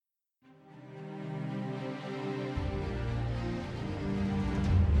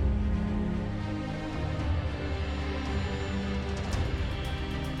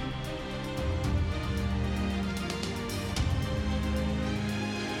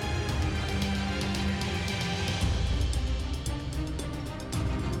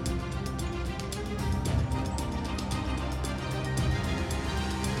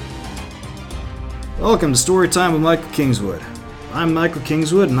Welcome to Storytime with Michael Kingswood. I'm Michael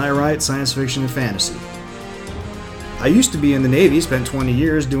Kingswood and I write science fiction and fantasy. I used to be in the Navy, spent 20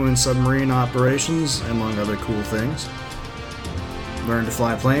 years doing submarine operations, among other cool things. Learned to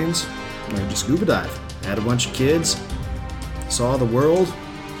fly planes, learned to scuba dive, had a bunch of kids, saw the world,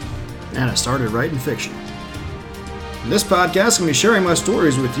 and I started writing fiction. In this podcast, I'm going to be sharing my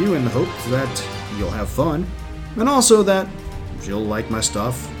stories with you in the hope that you'll have fun, and also that you'll like my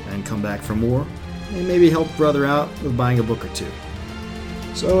stuff and come back for more, and maybe help a brother out with buying a book or two.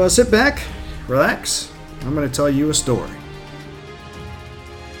 So sit back, relax, I'm going to tell you a story.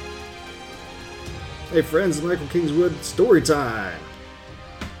 Hey friends, it's Michael Kingswood, story time!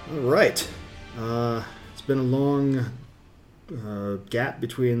 Alright, it's been a long gap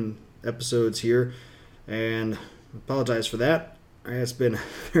between episodes here, and I apologize for that. It's been a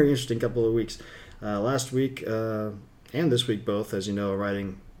very interesting couple of weeks. Last week and this week both, as you know,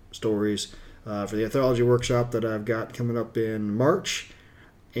 writing stories for the anthology workshop that I've got coming up in March,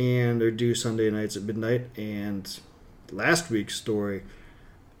 and they're due Sunday nights at midnight. And last week's story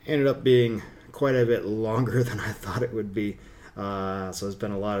ended up being quite a bit longer than I thought it would be, so I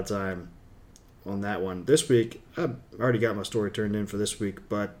spent a lot of time on that one. This week, I've already got my story turned in for this week,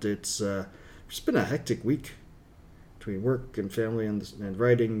 but it's been a hectic week between work and family and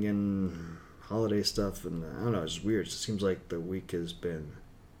writing and holiday stuff, and I don't know, it's just weird. It seems like the week has been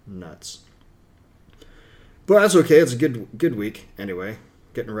nuts. But that's okay. It's a good week anyway.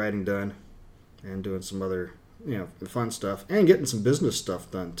 Getting writing done and doing some other fun stuff and getting some business stuff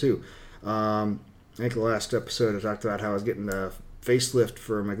done too. I think the last episode I talked about how I was getting a facelift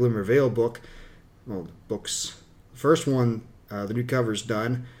for my Glimmer Veil book. Well, the books. The first one, the new cover's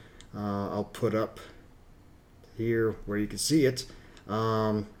done. I'll put up here where you can see it.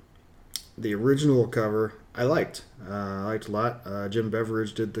 The original cover I liked. I liked a lot. Jim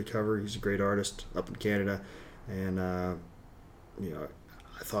Beveridge did the cover. He's a great artist up in Canada, and I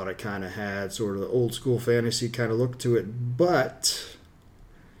thought it kind of had sort of the old school fantasy kind of look to it, but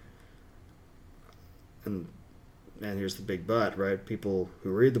and here's the big but, right? People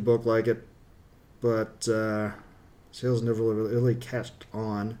who read the book like it, but sales never really catched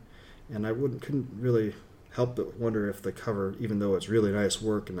on, and I couldn't really help but wonder if the cover, even though it's really nice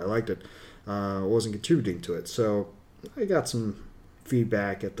work and I liked it, wasn't contributing to it. So I got some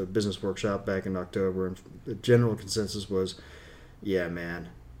feedback at the business workshop back in October, and the general consensus was, yeah, man,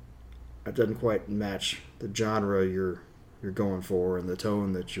 it doesn't quite match the genre you're going for and the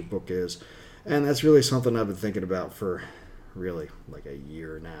tone that your book is. And that's really something I've been thinking about for really like a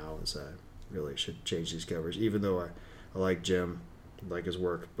year now, is I really should change these covers, even though I like Jim, I like his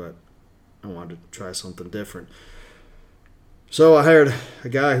work, but I wanted to try something different. So I hired a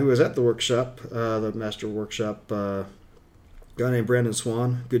guy who was at the workshop, the master workshop, a guy named Brandon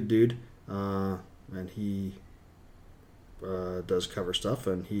Swan, good dude, and he does cover stuff,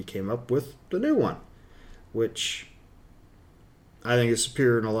 and he came up with the new one, which I think is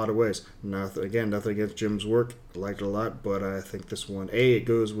superior in a lot of ways. Nothing against Jim's work, I liked it a lot, but I think this one, it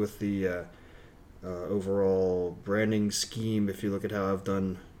goes with the overall branding scheme. If you look at how I've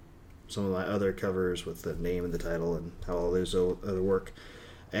done some of my other covers with the name and the title and how all those other work.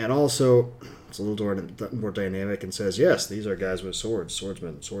 And also, it's a little more dynamic and says, yes, these are guys with swords,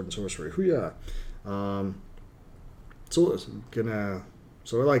 swordsmen, sword and sorcery, hoo-yah. So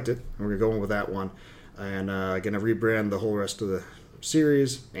I liked it, and we're going with that one. And going to rebrand the whole rest of the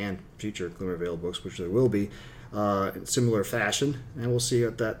series and future Glimmer Veil books, which there will be, in similar fashion. And we'll see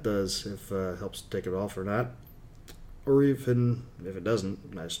what that does, if it helps take it off or not. Or even if it doesn't,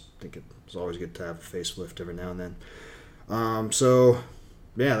 I just think it's always good to have a facelift every now and then. So,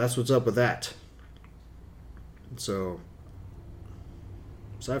 yeah, that's what's up with that. So,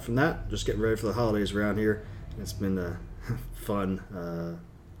 aside from that, just getting ready for the holidays around here. It's been a fun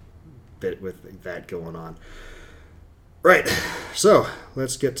bit with that going on. Right, so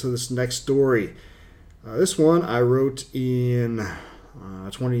let's get to this next story. This one I wrote in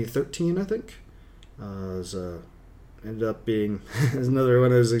 2013, I think. Ended up being another one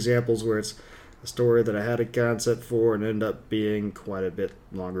of those examples where it's a story that I had a concept for and ended up being quite a bit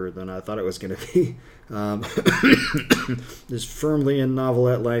longer than I thought it was going to be. It's firmly in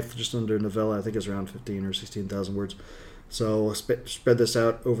novelette length, just under novella. I think it's around 15 or 16,000 words. So I'll spread this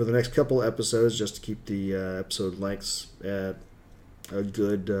out over the next couple episodes just to keep the episode lengths at a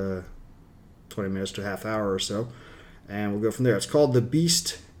good 20 minutes to a half hour or so. And we'll go from there. It's called The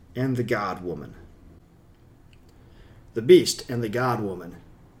Beast and the God Woman. The Beast and the God Woman.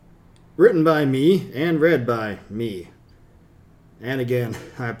 Written by me and read by me. And again,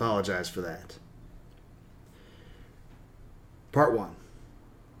 I apologize for that. Part 1.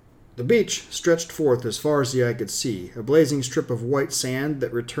 The beach stretched forth as far as the eye could see, a blazing strip of white sand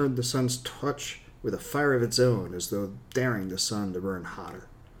that returned the sun's touch with a fire of its own, as though daring the sun to burn hotter.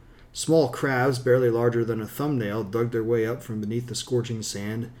 Small crabs, barely larger than a thumbnail, dug their way up from beneath the scorching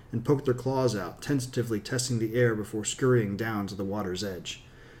sand and poked their claws out, tentatively testing the air before scurrying down to the water's edge.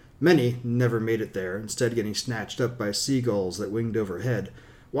 Many never made it there, instead getting snatched up by seagulls that winged overhead,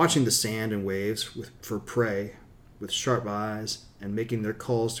 watching the sand and waves for prey with sharp eyes and making their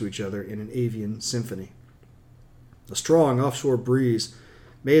calls to each other in an avian symphony. A strong offshore breeze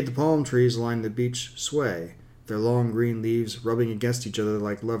made the palm trees lining the beach sway, their long green leaves rubbing against each other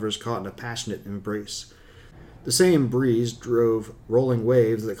like lovers caught in a passionate embrace. The same breeze drove rolling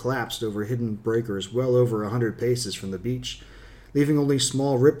waves that collapsed over hidden breakers well over 100 paces from the beach, leaving only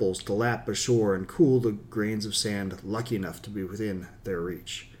small ripples to lap ashore and cool the grains of sand lucky enough to be within their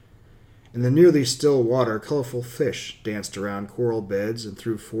reach. In the nearly still water, colorful fish danced around coral beds and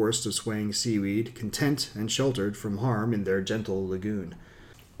through forests of swaying seaweed, content and sheltered from harm in their gentle lagoon.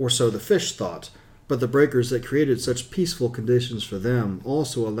 Or so the fish thought, but the breakers that created such peaceful conditions for them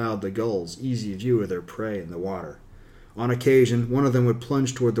also allowed the gulls easy view of their prey in the water. On occasion, one of them would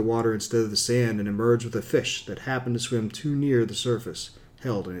plunge toward the water instead of the sand and emerge with a fish that happened to swim too near the surface,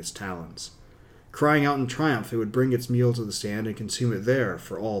 held in its talons. Crying out in triumph, it would bring its meal to the sand and consume it there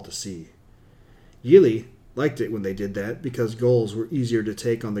for all to see. Yili liked it when they did that because gulls were easier to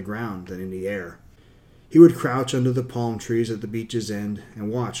take on the ground than in the air. He would crouch under the palm trees at the beach's end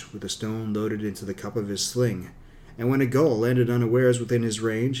and watch with a stone loaded into the cup of his sling. And when a gull landed unawares within his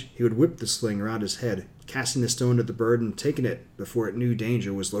range, he would whip the sling around his head, casting the stone at the bird and taking it before it knew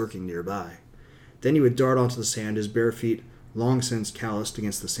danger was lurking nearby. Then he would dart onto the sand, his bare feet long since calloused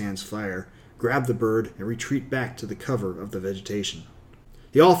against the sand's fire, grab the bird, and retreat back to the cover of the vegetation.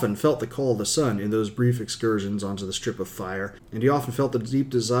 He often felt the call of the sun in those brief excursions onto the strip of fire, and he often felt the deep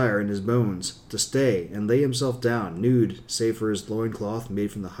desire in his bones to stay and lay himself down, nude save for his loincloth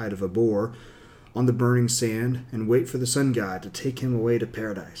made from the hide of a boar, on the burning sand, and wait for the sun god to take him away to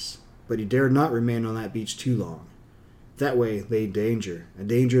paradise. But he dared not remain on that beach too long. That way lay danger, a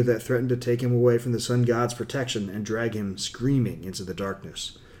danger that threatened to take him away from the sun god's protection and drag him screaming into the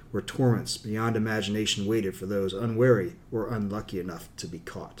darkness, where torments beyond imagination waited for those unwary or unlucky enough to be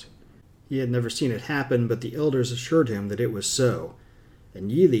caught. He had never seen it happen, but the elders assured him that it was so,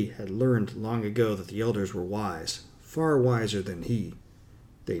 and Yili had learned long ago that the elders were wise, far wiser than he.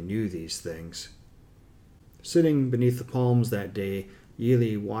 They knew these things. Sitting beneath the palms that day,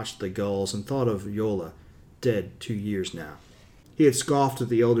 Yili watched the gulls and thought of Yola, dead 2 years now. He had scoffed at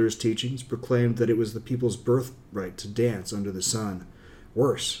the elders' teachings, proclaimed that it was the people's birthright to dance under the sun.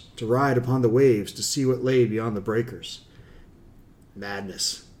 Worse, to ride upon the waves to see what lay beyond the breakers.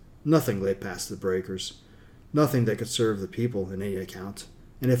 Madness. Nothing lay past the breakers. Nothing that could serve the people in any account.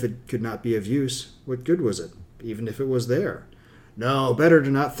 And if it could not be of use, what good was it, even if it was there? No, better to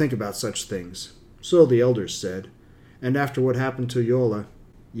not think about such things. So the elders said. And after what happened to Yola,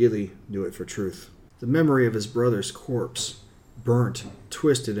 Yili knew it for truth. The memory of his brother's corpse, burnt,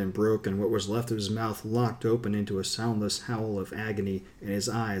 twisted, and broken, what was left of his mouth locked open into a soundless howl of agony, and his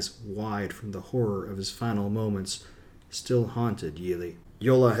eyes wide from the horror of his final moments, still haunted Yili.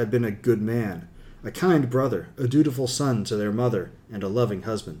 Yola had been a good man, a kind brother, a dutiful son to their mother, and a loving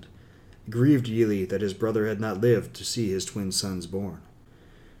husband. It grieved Yili that his brother had not lived to see his twin sons born.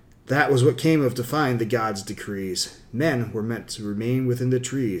 That was what came of defying the gods' decrees. Men were meant to remain within the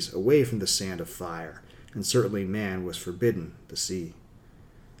trees, away from the sand of fire, and certainly man was forbidden the sea.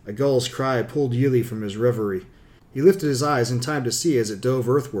 A gull's cry pulled Yili from his reverie. He lifted his eyes in time to see as it dove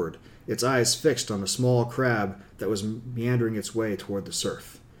earthward, its eyes fixed on a small crab that was meandering its way toward the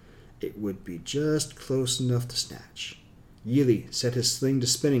surf. It would be just close enough to snatch. Yili set his sling to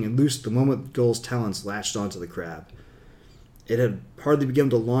spinning and loosed the moment the gull's talons latched onto the crab. It had hardly begun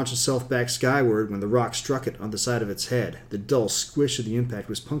to launch itself back skyward when the rock struck it on the side of its head. The dull squish of the impact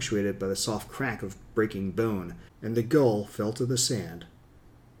was punctuated by the soft crack of breaking bone, and the gull fell to the sand,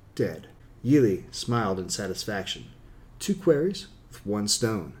 dead. Yili smiled in satisfaction. 2 quarries with 1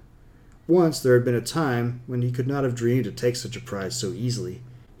 stone. Once there had been a time when he could not have dreamed to take such a prize so easily.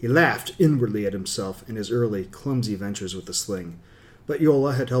 He laughed inwardly at himself and his early, clumsy ventures with the sling. But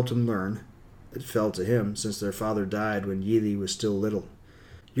Yola had helped him learn. It fell to him, since their father died when Yili was still little.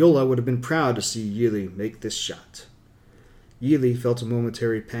 Yola would have been proud to see Yili make this shot. Yili felt a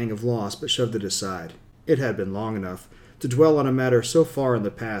momentary pang of loss, but shoved it aside. It had been long enough. To dwell on a matter so far in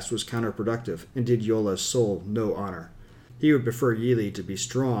the past was counterproductive, and did Yola's soul no honor. He would prefer Yili to be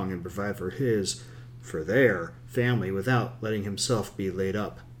strong and provide for their family, without letting himself be laid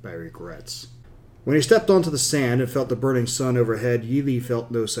up by regrets. When he stepped onto the sand and felt the burning sun overhead, Yili felt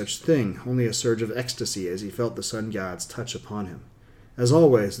no such thing, only a surge of ecstasy as he felt the sun god's touch upon him. As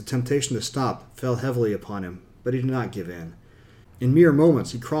always, the temptation to stop fell heavily upon him, but he did not give in. In mere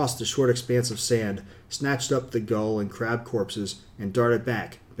moments, he crossed the short expanse of sand, snatched up the gull and crab corpses, and darted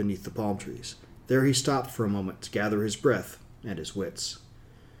back beneath the palm trees. There he stopped for a moment to gather his breath and his wits.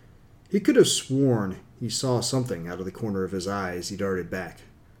 He could have sworn he saw something out of the corner of his eye as he darted back,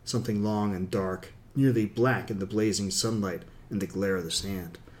 something long and dark, nearly black in the blazing sunlight and the glare of the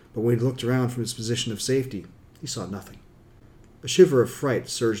sand. But when he looked around from his position of safety, he saw nothing. A shiver of fright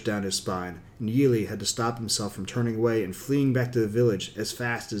surged down his spine, and Yili had to stop himself from turning away and fleeing back to the village as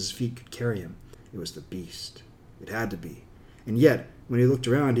fast as his feet could carry him. It was the beast. It had to be. And yet, when he looked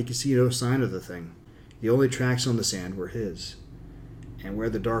around, he could see no sign of the thing. The only tracks on the sand were his. And where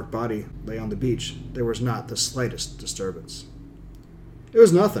the dark body lay on the beach, there was not the slightest disturbance. It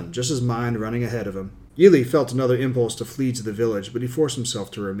was nothing, just his mind running ahead of him. Yili felt another impulse to flee to the village, but he forced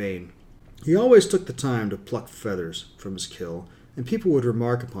himself to remain. He always took the time to pluck feathers from his kill, and people would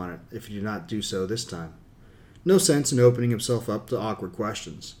remark upon it if he did not do so this time. No sense in opening himself up to awkward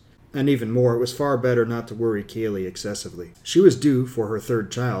questions. And even more, it was far better not to worry Kaylee excessively. She was due for her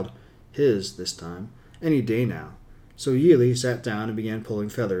third child, his this time, any day now. So Yili sat down and began pulling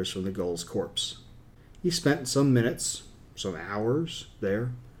feathers from the gull's corpse. He spent some minutes, some hours,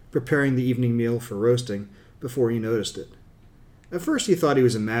 there, preparing the evening meal for roasting, before he noticed it. At first he thought he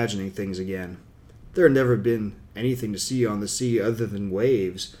was imagining things again. There had never been anything to see on the sea other than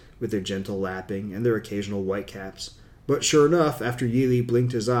waves, with their gentle lapping and their occasional whitecaps. But sure enough, after Yili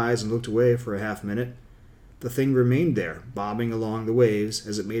blinked his eyes and looked away for a half-minute, the thing remained there, bobbing along the waves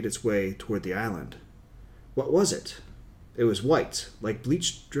as it made its way toward the island. What was it? It was white, like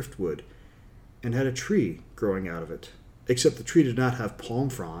bleached driftwood, and had a tree growing out of it. Except the tree did not have palm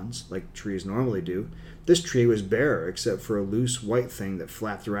fronds, like trees normally do. This tree was bare, except for a loose white thing that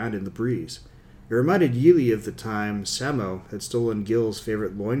flapped around in the breeze. It reminded Yili of the time Samo had stolen Gil's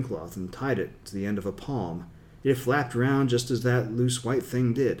favorite loincloth and tied it to the end of a palm. It flapped around just as that loose white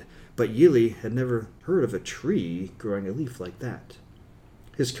thing did, but Yili had never heard of a tree growing a leaf like that.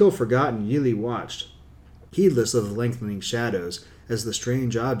 His kill forgotten, Yili watched, heedless of the lengthening shadows, as the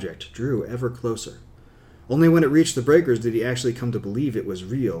strange object drew ever closer. Only when it reached the breakers did he actually come to believe it was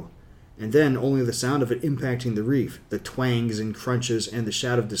real, and then only the sound of it impacting the reef, the twangs and crunches, and the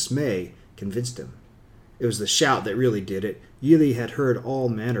shout of dismay convinced him. It was the shout that really did it. Yili had heard all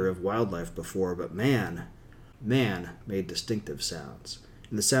manner of wildlife before, but man made distinctive sounds,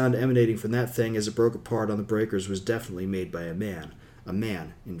 and the sound emanating from that thing as it broke apart on the breakers was definitely made by a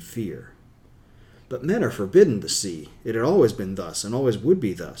man in fear. But men are forbidden to sea. It had always been thus, and always would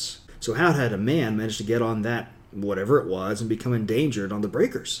be thus. So how had a man managed to get on that, whatever it was, and become endangered on the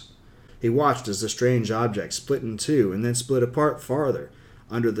breakers? He watched as the strange object split in two, and then split apart farther,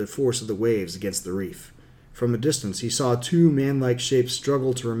 under the force of the waves against the reef. From a distance he saw two man-like shapes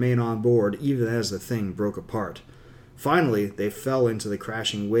struggle to remain on board, even as the thing broke apart. Finally, they fell into the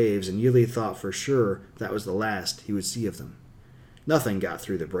crashing waves, and Yili thought for sure that was the last he would see of them. Nothing got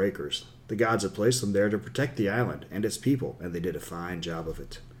through the breakers. The gods had placed them there to protect the island and its people, and they did a fine job of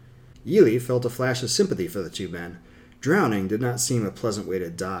it. Yili felt a flash of sympathy for the two men. Drowning did not seem a pleasant way to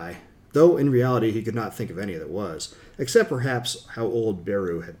die, though in reality he could not think of any that was, except perhaps how old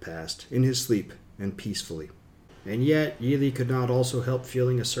Beru had passed, in his sleep and peacefully. And yet Yili could not also help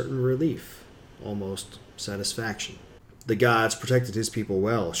feeling a certain relief, almost satisfaction. The gods protected his people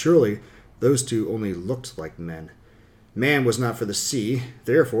well. Surely those two only looked like men. Man was not for the sea,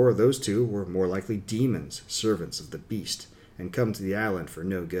 therefore those two were more likely demons, servants of the beast, and come to the island for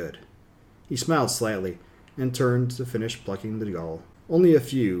no good. He smiled slightly, and turned to finish plucking the gull. Only a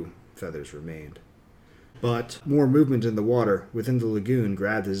few feathers remained. But more movement in the water within the lagoon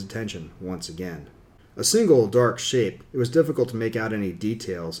grabbed his attention once again. A single dark shape, it was difficult to make out any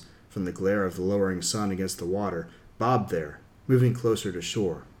details from the glare of the lowering sun against the water, bobbed there, moving closer to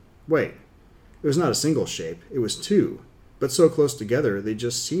shore. Wait. It was not a single shape, it was two, but so close together they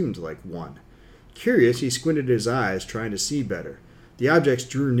just seemed like one. Curious, he squinted his eyes, trying to see better. The objects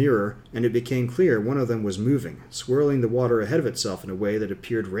drew nearer, and it became clear one of them was moving, swirling the water ahead of itself in a way that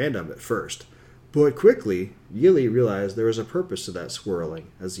appeared random at first. But quickly, Yili realized there was a purpose to that swirling,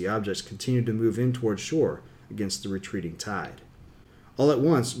 as the objects continued to move in toward shore against the retreating tide. All at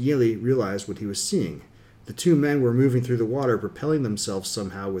once, Yili realized what he was seeing. The two men were moving through the water, propelling themselves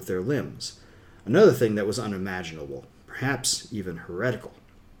somehow with their limbs. Another thing that was unimaginable, perhaps even heretical.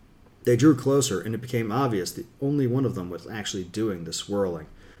 They drew closer, and it became obvious that only one of them was actually doing the swirling.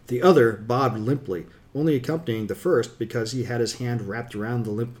 The other bobbed limply, only accompanying the first because he had his hand wrapped around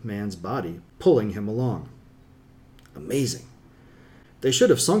the limp man's body, pulling him along. Amazing. They should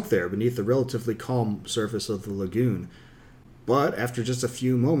have sunk there beneath the relatively calm surface of the lagoon, but after just a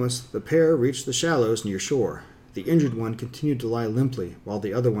few moments, the pair reached the shallows near shore. The injured one continued to lie limply, while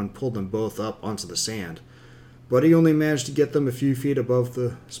the other one pulled them both up onto the sand. But he only managed to get them a few feet above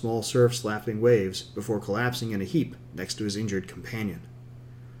the small surf's lapping waves before collapsing in a heap next to his injured companion.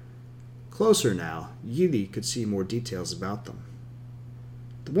 Closer now, Yili could see more details about them.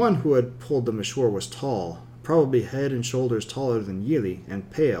 The one who had pulled them ashore was tall, probably head and shoulders taller than Yili, and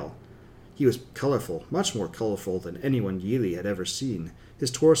pale. He was colorful, much more colorful than anyone Yili had ever seen.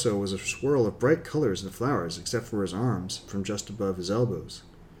 His torso was a swirl of bright colors and flowers, except for his arms, from just above his elbows.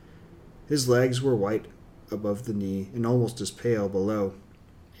 His legs were white above the knee and almost as pale below.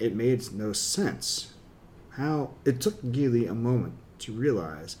 It made no sense. It took Yili a moment to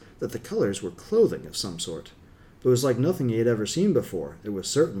realize that the colors were clothing of some sort. It was like nothing he had ever seen before. It was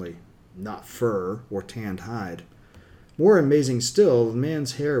certainly not fur or tanned hide. More amazing still, the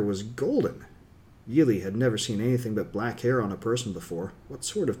man's hair was golden. Yili had never seen anything but black hair on a person before. What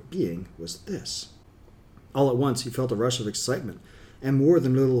sort of being was this? All at once he felt a rush of excitement, and more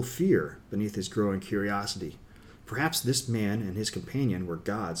than a little fear beneath his growing curiosity. Perhaps this man and his companion were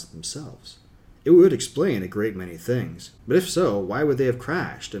gods themselves. It would explain a great many things, but if so, why would they have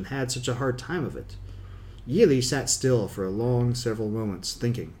crashed and had such a hard time of it? Yili sat still for several moments,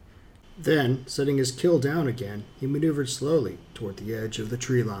 thinking. Then, setting his kill down again, he maneuvered slowly toward the edge of the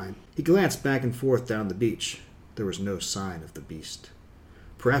tree line. He glanced back and forth down the beach. There was no sign of the beast.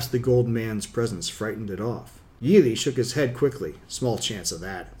 Perhaps the gold man's presence frightened it off. Yili shook his head quickly. Small chance of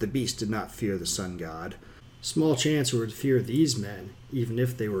that. The beast did not fear the sun god. Small chance it would fear these men, even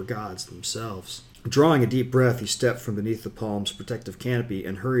if they were gods themselves. Drawing a deep breath, he stepped from beneath the palm's protective canopy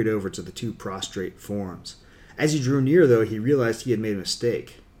and hurried over to the two prostrate forms. As he drew near, though, he realized he had made a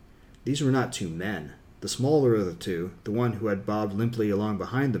mistake. These were not two men. The smaller of the two, the one who had bobbed limply along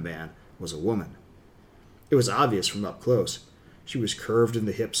behind the man, was a woman. It was obvious from up close. She was curved in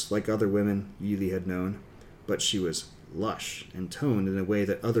the hips like other women Yili had known, but she was lush and toned in a way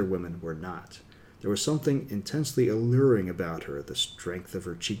that other women were not. There was something intensely alluring about her, the strength of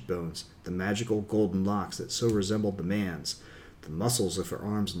her cheekbones, the magical golden locks that so resembled the man's, the muscles of her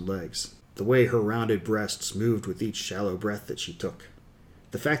arms and legs, the way her rounded breasts moved with each shallow breath that she took.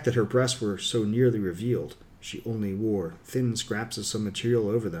 The fact that her breasts were so nearly revealed, she only wore thin scraps of some material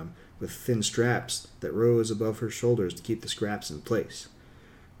over them, with thin straps that rose above her shoulders to keep the scraps in place.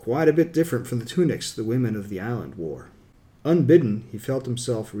 Quite a bit different from the tunics the women of the island wore. Unbidden, he felt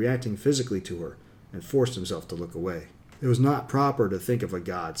himself reacting physically to her, and forced himself to look away. It was not proper to think of a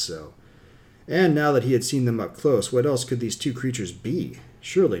god so. And now that he had seen them up close, what else could these two creatures be?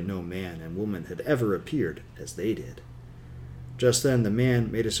 Surely no man and woman had ever appeared as they did. Just then the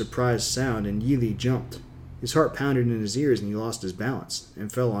man made a surprised sound, and Yili jumped. His heart pounded in his ears, and he lost his balance,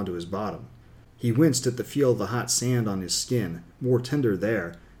 and fell onto his bottom. He winced at the feel of the hot sand on his skin, more tender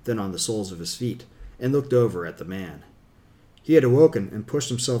there than on the soles of his feet, and looked over at the man. He had awoken and pushed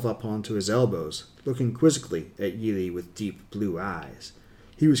himself up onto his elbows, looking quizzically at Yili with deep blue eyes.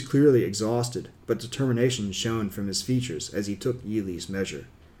 He was clearly exhausted, but determination shone from his features as he took Yili's measure.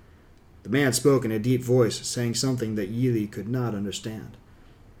 The man spoke in a deep voice, saying something that Yili could not understand.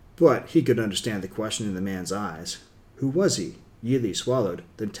 But he could understand the question in the man's eyes. Who was he? Yili swallowed,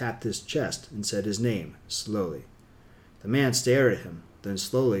 then tapped his chest and said his name, slowly. The man stared at him, then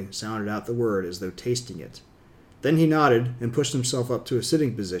slowly sounded out the word as though tasting it. Then he nodded and pushed himself up to a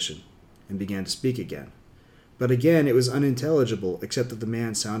sitting position and began to speak again. But again it was unintelligible, except that the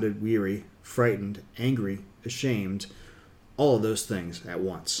man sounded weary, frightened, angry, ashamed, all of those things at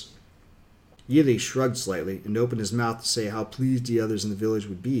once. Yili shrugged slightly and opened his mouth to say how pleased the others in the village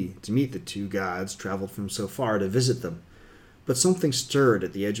would be to meet the two gods traveled from so far to visit them. But something stirred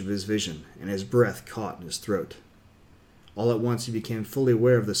at the edge of his vision, and his breath caught in his throat. All at once he became fully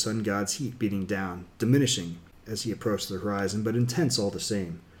aware of the sun god's heat beating down, diminishing as he approached the horizon, but intense all the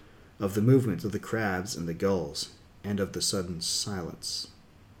same, of the movement of the crabs and the gulls, and of the sudden silence.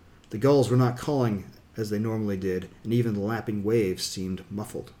 The gulls were not calling as they normally did, and even the lapping waves seemed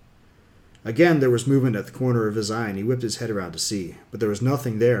muffled. Again there was movement at the corner of his eye, and he whipped his head around to see, but there was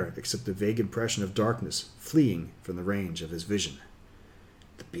nothing there except a vague impression of darkness fleeing from the range of his vision.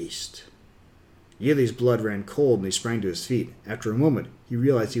 The beast. Yili's blood ran cold, and he sprang to his feet. After a moment, he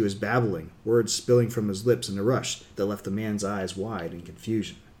realized he was babbling, words spilling from his lips in a rush that left the man's eyes wide in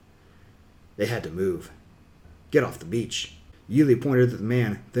confusion. They had to move. Get off the beach. Yili pointed at the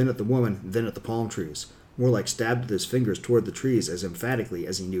man, then at the woman, then at the palm trees. more like stabbed with his fingers toward the trees as emphatically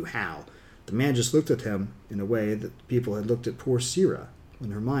as he knew how. The man just looked at him in a way that people had looked at poor Sira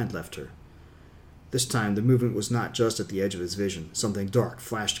when her mind left her. This time the movement was not just at the edge of his vision. Something dark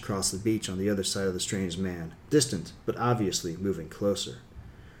flashed across the beach on the other side of the strange man, distant but obviously moving closer.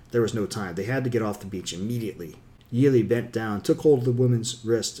 There was no time. They had to get off the beach immediately. Yili bent down, took hold of the woman's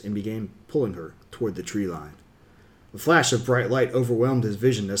wrist, and began pulling her toward the tree line. A flash of bright light overwhelmed his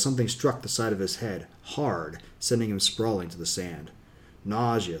vision as something struck the side of his head, hard, sending him sprawling to the sand.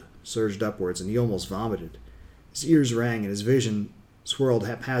 Nausea surged upwards, and he almost vomited. His ears rang, and his vision swirled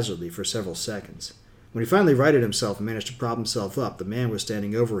haphazardly for several seconds. When he finally righted himself and managed to prop himself up, the man was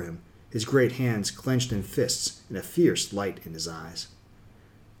standing over him, his great hands clenched in fists, and a fierce light in his eyes.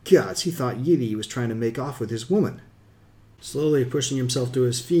 Gods, he thought Yili was trying to make off with his woman. Slowly pushing himself to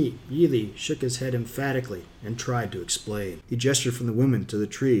his feet, Yili shook his head emphatically and tried to explain. He gestured from the woman to the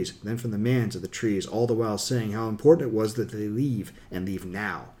trees, then from the man to the trees, all the while saying how important it was that they leave, and leave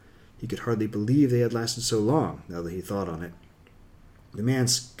now. He could hardly believe they had lasted so long, now that he thought on it. The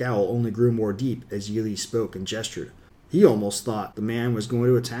man's scowl only grew more deep as Yili spoke and gestured. He almost thought the man was going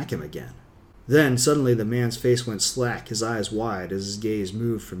to attack him again. Then, suddenly, the man's face went slack, his eyes wide, as his gaze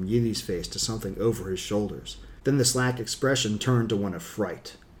moved from Yili's face to something over his shoulders. Then the slack expression turned to one of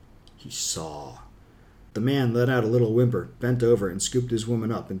fright. He saw. The man let out a little whimper, bent over, and scooped his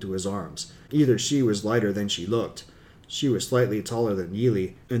woman up into his arms. Either she was lighter than she looked. She was slightly taller than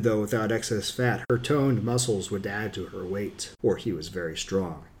Yili, and though without excess fat, her toned muscles would add to her weight, or he was very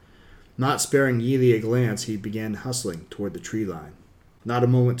strong. Not sparing Yili a glance, he began hustling toward the tree line. Not a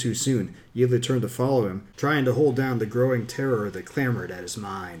moment too soon, Yili turned to follow him, trying to hold down the growing terror that clamored at his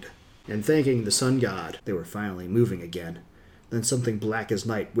mind. And thanking the sun god, they were finally moving again. Then something black as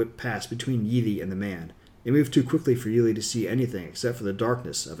night whipped past between Yili and the man. It moved too quickly for Yili to see anything except for the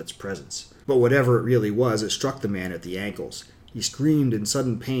darkness of its presence. But whatever it really was, it struck the man at the ankles. He screamed in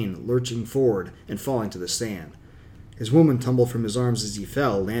sudden pain, lurching forward and falling to the sand. His woman tumbled from his arms as he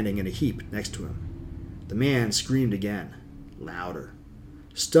fell, landing in a heap next to him. The man screamed again, louder.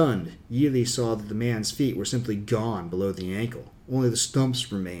 Stunned, Yili saw that the man's feet were simply gone below the ankle. Only the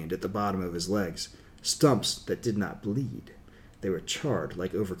stumps remained at the bottom of his legs, stumps that did not bleed. They were charred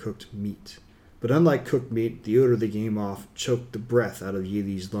like overcooked meat. But unlike cooked meat, the odor that came off choked the breath out of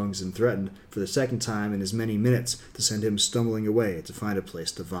Yili's lungs and threatened, for the second time in as many minutes, to send him stumbling away to find a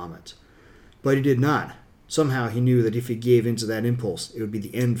place to vomit. But he did not. Somehow he knew that if he gave in to that impulse, it would be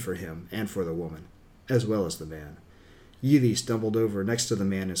the end for him and for the woman, as well as the man. Yili stumbled over next to the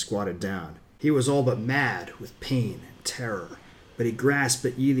man and squatted down. He was all but mad with pain and terror, but he grasped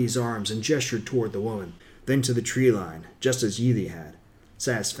at Yili's arms and gestured toward the woman, then to the tree line, just as Yili had.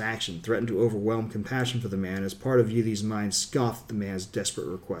 Satisfaction threatened to overwhelm compassion for the man as part of Yili's mind scoffed at the man's desperate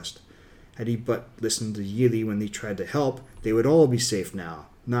request. Had he but listened to Yili when he tried to help, they would all be safe now.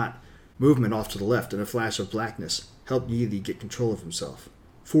 Not movement off to the left and a flash of blackness helped Yili get control of himself.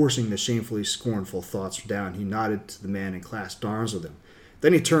 Forcing the shamefully scornful thoughts down, he nodded to the man and clasped arms with him.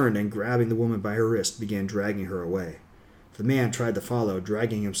 Then he turned and, grabbing the woman by her wrist, began dragging her away. The man tried to follow,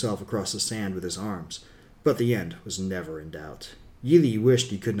 dragging himself across the sand with his arms. But the end was never in doubt. Yili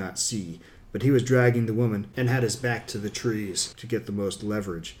wished he could not see, but he was dragging the woman and had his back to the trees to get the most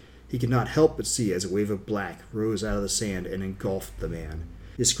leverage. He could not help but see as a wave of black rose out of the sand and engulfed the man.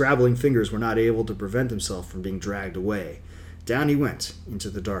 His scrabbling fingers were not able to prevent himself from being dragged away. Down he went into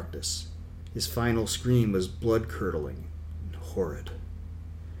the darkness. His final scream was blood-curdling and horrid.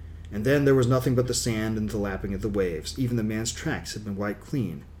 And then there was nothing but the sand and the lapping of the waves. Even the man's tracks had been wiped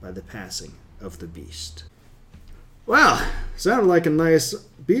clean by the passing of the beast. Well, sounded like a nice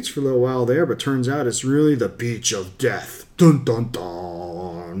beach for a little while there, but turns out it's really the beach of death. Dun dun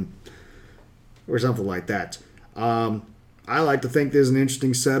dun. Or something like that. I like to think there's an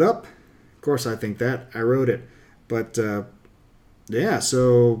interesting setup. Of course I think that. I wrote it. But, yeah,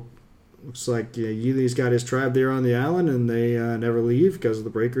 so looks like Yili's got his tribe there on the island, and they never leave because the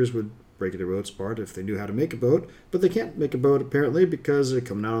breakers would break their boats apart if they knew how to make a boat. But they can't make a boat, apparently, because they're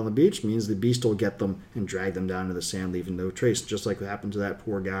coming out on the beach means the beast will get them and drag them down to the sand, leaving no trace, just like what happened to that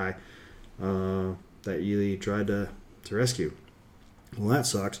poor guy that Yili tried to rescue. Well, that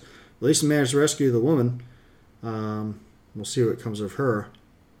sucks. At least he managed to rescue the woman. We'll see what comes of her.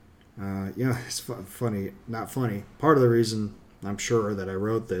 It's funny. Not funny. Part of the reason I'm sure that I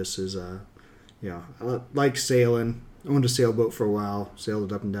wrote this is, I like sailing. I owned a sailboat for a while,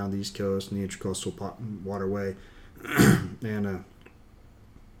 sailed it up and down the East Coast and the Intracoastal Waterway, and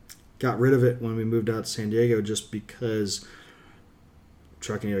got rid of it when we moved out to San Diego just because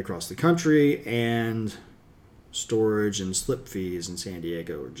trucking it across the country and storage and slip fees in San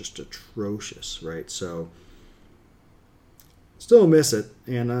Diego are just atrocious, right? So still miss it,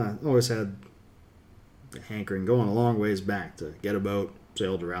 and always had the hankering going a long ways back to get a boat,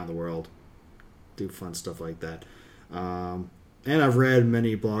 sailed around the world, do fun stuff like that. And I've read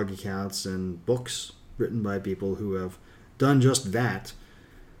many blog accounts and books written by people who have done just that.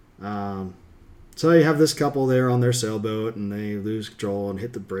 So you have this couple there on their sailboat, and they lose control and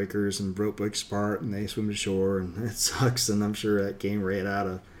hit the breakers, and rope breaks apart, and they swim to shore, and it sucks. And I'm sure that came right out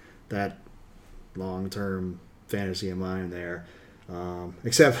of that long-term fantasy of mine there.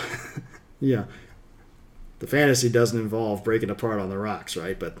 Except, yeah, the fantasy doesn't involve breaking apart on the rocks,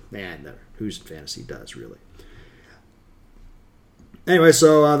 right? But man, whose fantasy does, really? Anyway,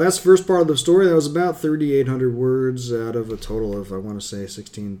 so that's the first part of the story. That was about 3,800 words out of a total of, I want to say,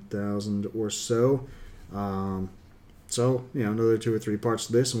 16,000 or so. So, another 2 or 3 parts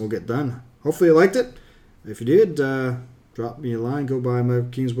to this, and we'll get done. Hopefully you liked it. If you did, drop me a line. Go by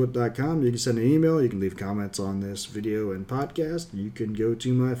michaelkingswood.com. You can send an email. You can leave comments on this video and podcast. You can go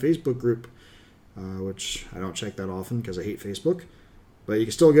to my Facebook group, which I don't check that often because I hate Facebook. But you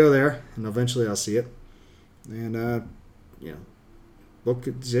can still go there, and eventually I'll see it. And, book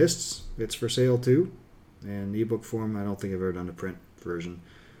exists. It's for sale too. And ebook form, I don't think I've ever done a print version.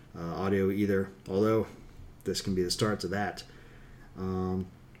 Audio either, although this can be the start to that. And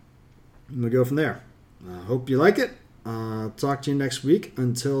we'll go from there. Hope you like it. Talk to you next week.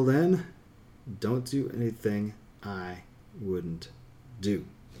 Until then, don't do anything I wouldn't do.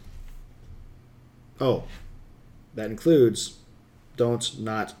 Oh, that includes don't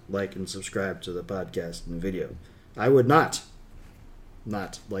not like and subscribe to the podcast and video. I would not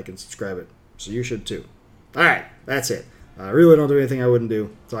like and subscribe it. So you should too. All right, that's it. Really don't do anything I wouldn't do.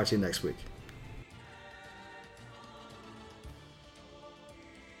 Talk to you next week.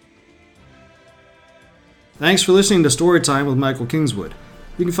 Thanks for listening to Storytime with Michael Kingswood.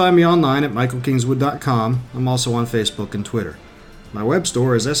 You can find me online at michaelkingswood.com. I'm also on Facebook and Twitter. My web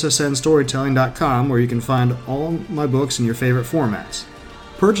store is ssnstorytelling.com, where you can find all my books in your favorite formats.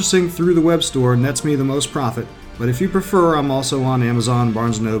 Purchasing through the web store nets me the most profit, but if you prefer, I'm also on Amazon,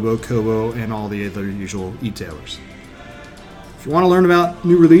 Barnes & Noble, Kobo, and all the other usual e-tailers. If you want to learn about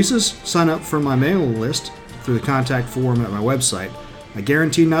new releases, sign up for my mailing list through the contact form at my website. I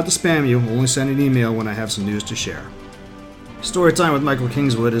guarantee not to spam you, only send an email when I have some news to share. Storytime with Michael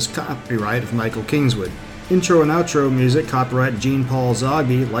Kingswood is copyright of Michael Kingswood. Intro and outro music copyright Gene Paul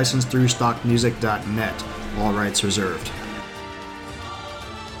Zogby, licensed through stockmusic.net. All rights reserved.